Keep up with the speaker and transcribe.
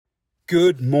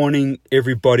Good morning,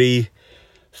 everybody.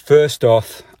 First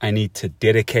off, I need to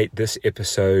dedicate this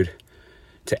episode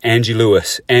to Angie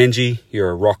Lewis. Angie, you're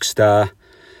a rock star.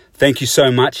 Thank you so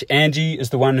much. Angie is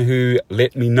the one who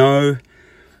let me know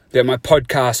that my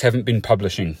podcasts haven't been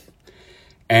publishing.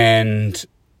 And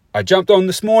I jumped on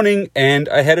this morning and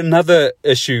I had another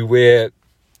issue where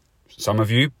some of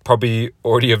you probably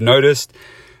already have noticed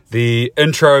the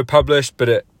intro published, but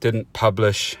it didn't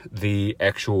publish the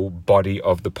actual body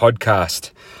of the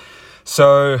podcast.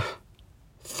 So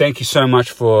thank you so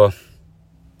much for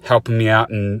helping me out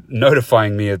and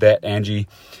notifying me of that, Angie.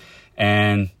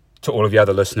 And to all of the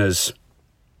other listeners,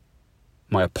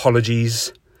 my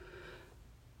apologies.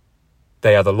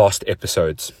 They are the lost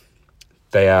episodes.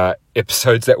 They are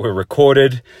episodes that were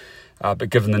recorded, but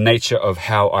given the nature of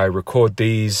how I record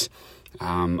these,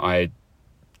 I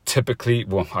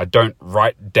don't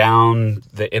write down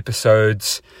the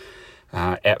episodes.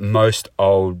 At most,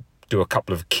 I'll do a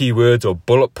couple of keywords or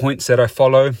bullet points that I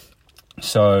follow.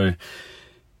 So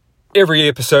every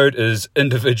episode is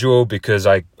individual because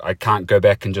I can't go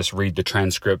back and just read the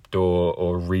transcript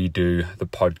or redo the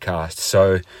podcast.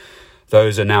 So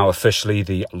those are now officially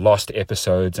the lost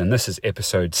episodes. And this is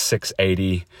episode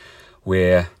 680,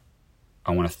 where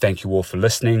I want to thank you all for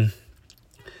listening.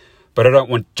 But I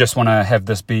don't just want to have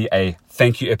this be a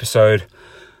thank you episode.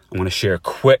 I want to share a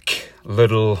quick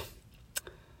little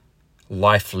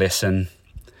life lesson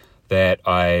that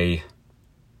I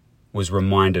was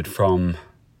reminded from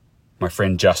my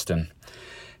friend Justin.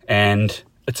 And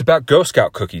it's about Girl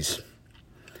Scout cookies.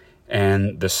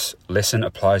 And this lesson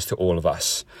applies to all of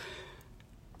us.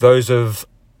 Those of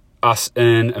us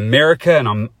in America, and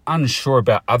I'm unsure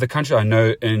about other countries. I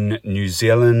know in New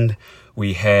Zealand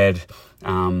we had...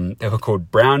 they were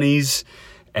called brownies,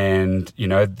 and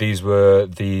these were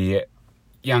the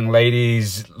young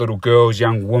ladies, little girls,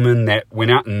 young women that went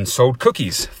out and sold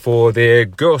cookies for their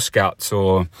Girl Scouts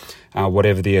or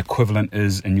whatever the equivalent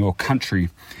is in your country.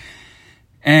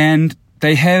 And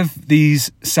they have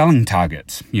these selling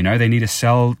targets. They need to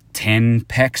sell 10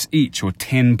 packs each or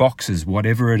 10 boxes,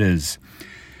 whatever it is.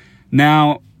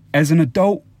 Now, as an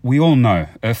adult, we all know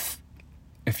if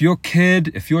your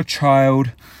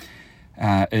child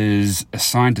is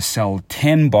assigned to sell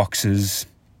 10 boxes,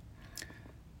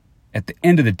 at the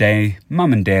end of the day,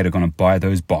 mum and dad are going to buy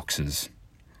those boxes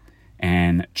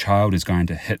and child is going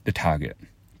to hit the target.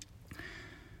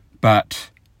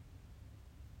 But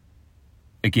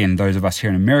again, those of us here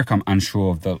in America, I'm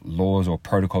unsure of the laws or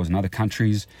protocols in other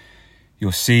countries.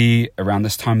 You'll see around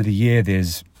this time of the year,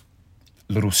 there's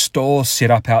little stores set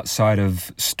up outside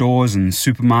of stores and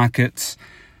supermarkets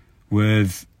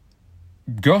with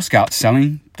Girl Scouts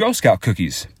selling Girl Scout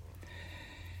cookies.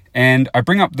 And I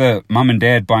bring up the mum and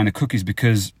dad buying the cookies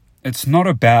because it's not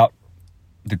about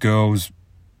the girls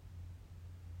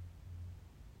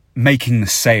making the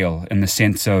sale in the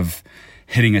sense of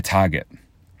hitting a target.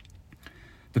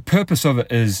 The purpose of it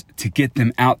is to get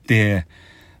them out there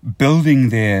building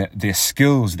their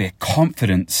skills, their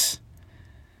confidence,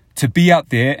 to be out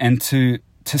there and to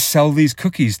sell these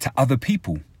cookies to other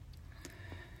people.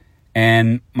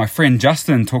 And my friend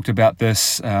Justin talked about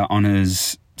this on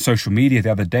his social media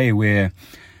the other day, where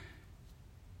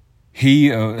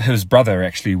his brother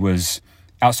actually was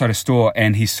outside a store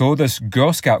and he saw this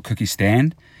Girl Scout cookie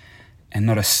stand and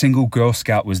not a single Girl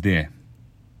Scout was there.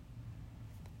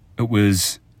 It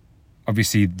was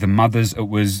obviously the mothers, it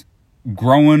was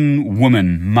grown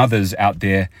women, mothers out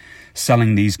there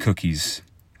selling these cookies.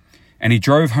 And he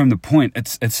drove home the point,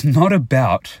 it's not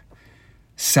about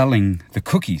selling the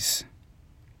cookies.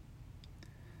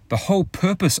 The whole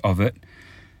purpose of it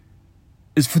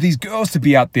is for these girls to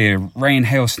be out there, rain,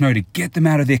 hail, snow, to get them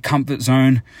out of their comfort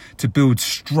zone, to build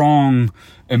strong,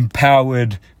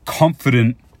 empowered,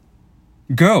 confident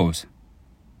girls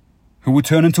who will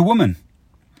turn into women.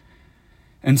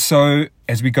 And so,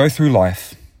 as we go through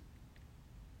life,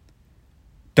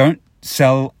 don't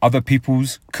sell other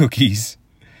people's cookies,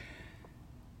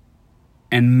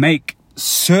 and make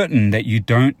certain that you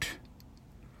don't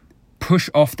push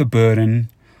off the burden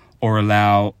or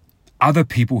allow other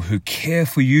people who care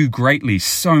for you greatly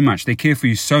so much, they care for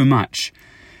you so much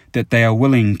that they are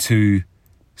willing to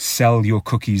sell your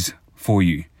cookies for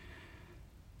you.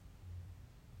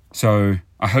 So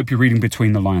I hope you're reading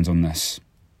between the lines on this.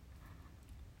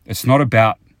 It's not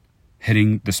about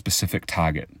hitting the specific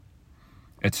target.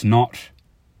 It's not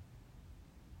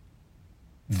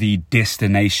the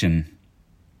destination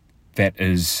that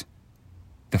is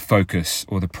the focus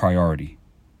or the priority.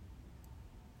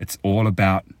 It's all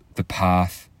about the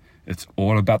path. It's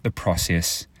all about the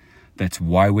process. That's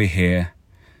why we're here.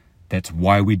 That's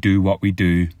why we do what we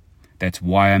do. That's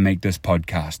why I make this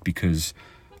podcast, because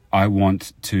I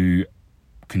want to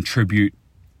contribute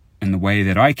in the way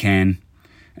that I can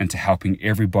into helping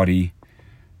everybody,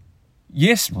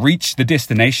 yes, reach the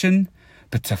destination,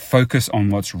 but to focus on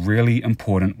what's really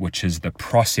important, which is the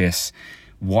process,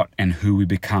 what and who we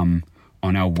become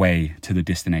on our way to the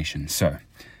destination. So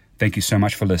thank you so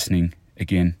much for listening.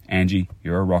 Again, Angie,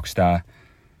 you're a rock star.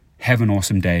 Have an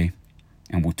awesome day,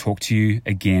 and we'll talk to you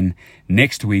again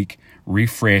next week,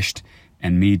 refreshed,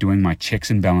 and me doing my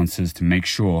checks and balances to make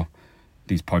sure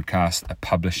these podcasts are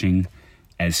publishing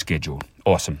as scheduled.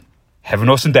 Awesome. Have an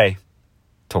awesome day.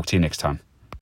 Talk to you next time.